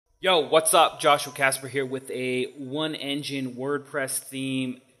Yo, what's up? Joshua Casper here with a OneEngine WordPress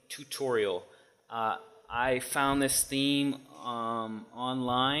theme tutorial. I found this theme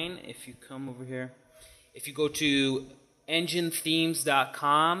online. If you come over here, if you go to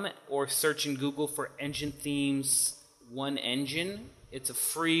enginethemes.com or search in Google for Engine Themes OneEngine, it's a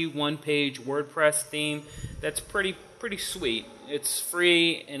free one-page WordPress theme that's pretty sweet. It's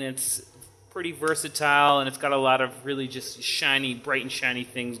free and it's pretty versatile, and it's got a lot of really just shiny, bright and shiny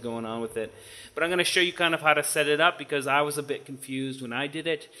things going on with it. But I'm going to show you kind of how to set it up because I was a bit confused when I did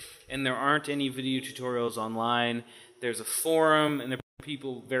it, and there aren't any video tutorials online. There's a forum, and there are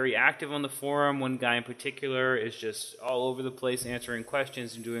people very active on the forum. One guy in particular is just all over the place answering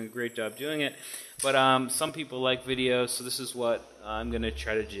questions and doing a great job doing it. But some people like videos, so this is what I'm going to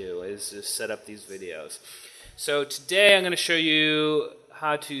try to do, is just set up these videos. So today I'm going to show you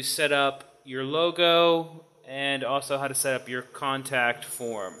how to set up your logo and also how to set up your contact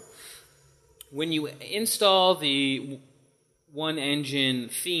form. When you install the OneEngine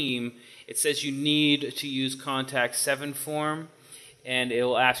theme, it says you need to use Contact 7 form, and it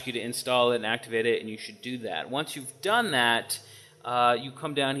will ask you to install it and activate it, and you should do that. Once you've done that, you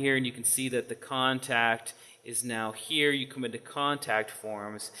come down here and you can see that the contact is now here. You come into contact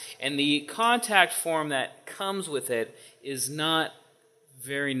forms, and the contact form that comes with it is not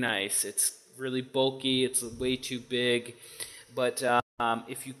very nice. It's really bulky. It's way too big. But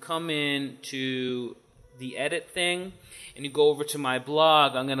if you come in to the edit thing and you go over to my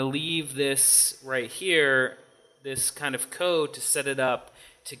blog, I'm going to leave this right here, this kind of code to set it up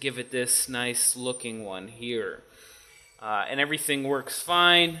to give it this nice looking one here. And everything works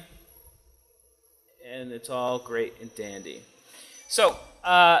fine. And it's all great and dandy. So,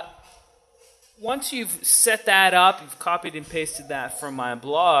 once you've set that up, you've copied and pasted that from my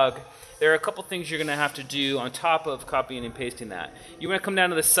blog, there are a couple things you're going to have to do on top of copying and pasting that. You want to come down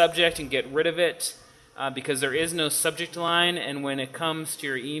to the subject and get rid of it because there is no subject line, and when it comes to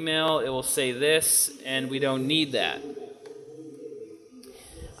your email, it will say this, and we don't need that.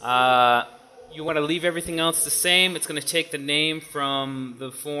 You want to leave everything else the same. It's going to take the name from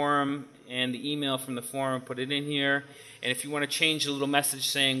the form and the email from the form and put it in here. And if you want to change a little message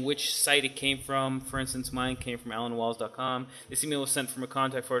saying which site it came from, for instance, mine came from alanwalls.com. This email was sent from a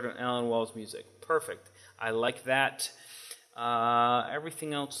contact forward on Alan Walls Music. Perfect. I like that.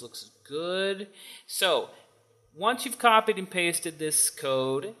 Everything else looks good. So, once you've copied and pasted this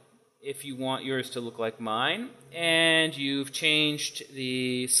code, if you want yours to look like mine, and you've changed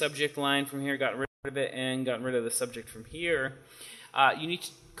the subject line from here, gotten rid of it, and gotten rid of the subject from here, you need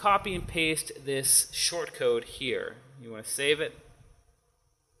to copy and paste this shortcode here. You want to save it.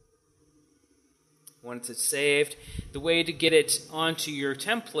 Once it's saved, the way to get it onto your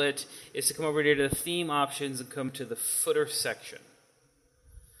template is to come over here to the theme options and come to the footer section.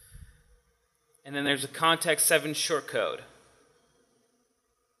 And then there's a Contact 7 shortcode.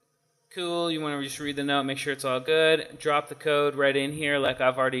 Cool, you want to just read the note, make sure it's all good. Drop the code right in here like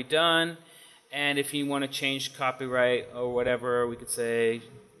I've already done. And if you want to change copyright or whatever, we could say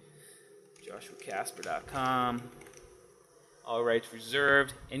joshuacasper.com. All rights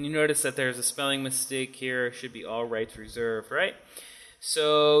reserved. And you notice that there's a spelling mistake here. It should be all rights reserved, right?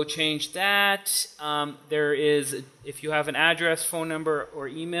 So change that. There is, if you have an address, phone number, or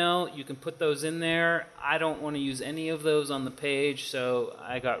email, you can put those in there. I don't want to use any of those on the page, so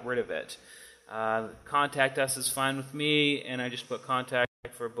I got rid of it. Contact us is fine with me, and I just put contact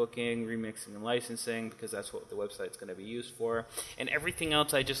for booking, remixing, and licensing because that's what the website's going to be used for. And everything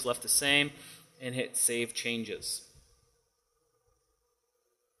else I just left the same and hit Save Changes.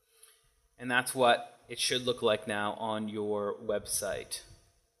 And that's what it should look like now on your website.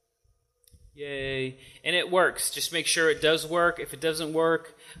 Yay. And it works. Just make sure it does work. If it doesn't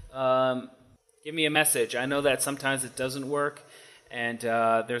work, give me a message. I know that sometimes it doesn't work, and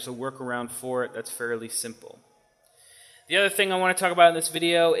there's a workaround for it that's fairly simple. The other thing I want to talk about in this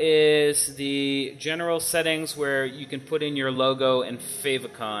video is the general settings where you can put in your logo and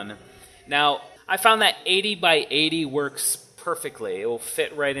favicon. Now, I found that 80 by 80 works perfectly. It will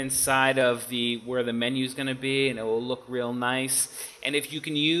fit right inside of where the menu is going to be, and it will look real nice. And if you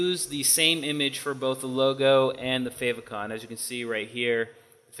can use the same image for both the logo and the favicon, as you can see right here,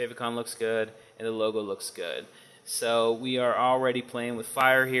 the favicon looks good and the logo looks good. So we are already playing with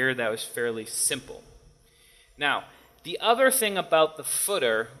fire here. That was fairly simple. Now, the other thing about the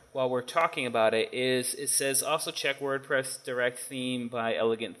footer, while we're talking about it, is it says also check WordPress direct theme by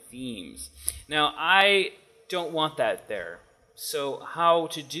Elegant Themes. Now, I don't want that there. So how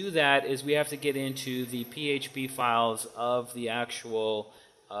to do that is we have to get into the PHP files of the actual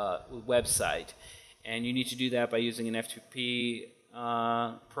website. And you need to do that by using an FTP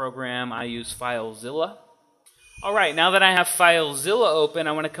program, I use FileZilla. Alright, now that I have FileZilla open,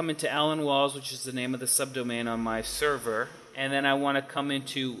 I want to come into Allen Walls, which is the name of the subdomain on my server, and then I want to come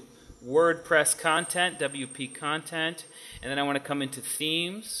into WordPress content, WP content, and then I want to come into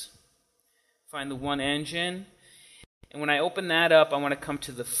themes, find the OneEngine, and when I open that up, I want to come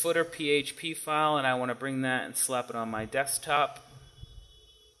to the footer.php file, and I want to bring that and slap it on my desktop.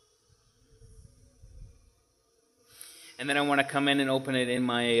 And then I want to come in and open it in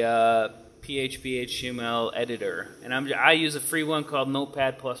my PHP HTML editor. And I use a free one called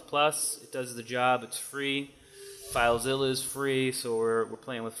Notepad++. It does the job. It's free. FileZilla is free, so we're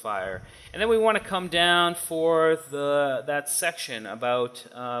playing with fire. And then we want to come down for that section about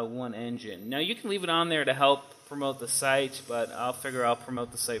OneEngine. Now you can leave it on there to help promote the site, but I'll figure I'll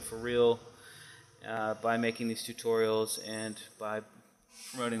promote the site for real by making these tutorials and by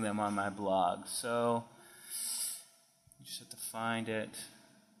promoting them on my blog. So you just have to find it.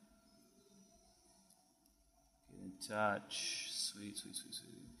 Get in touch. Sweet, sweet, sweet, sweet.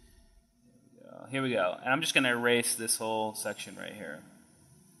 Here we go. And I'm just going to erase this whole section right here.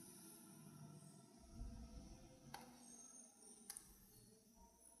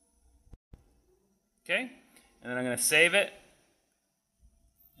 Okay. And then I'm going to save it.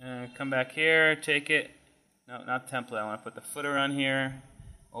 And come back here, take it. No, not template. I want to put the footer on here.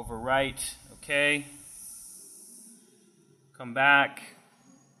 Overwrite. Okay. Come back.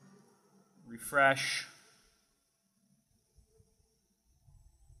 Refresh.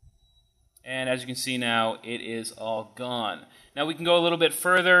 And as you can see now, it is all gone. Now we can go a little bit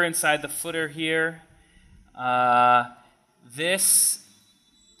further inside the footer here. This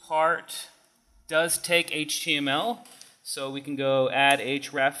part does take HTML, so we can go add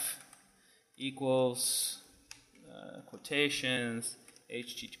href equals quotations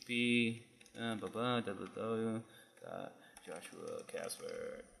http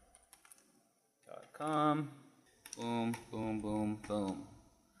joshuacasper.com. Boom, boom, boom, boom.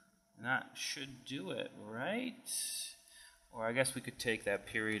 And that should do it, right? Or I guess we could take that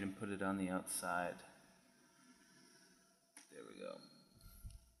period and put it on the outside. There we go.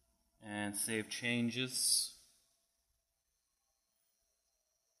 And save changes.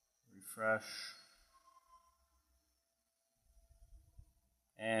 Refresh.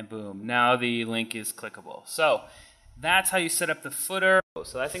 And boom. Now the link is clickable. So that's how you set up the footer.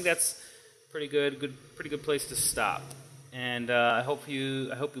 So I think that's pretty good place to stop. And I hope you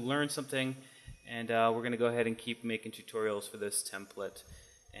learned something. And we're going to go ahead and keep making tutorials for this template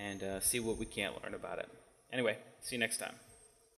and see what we can learn about it. Anyway, see you next time.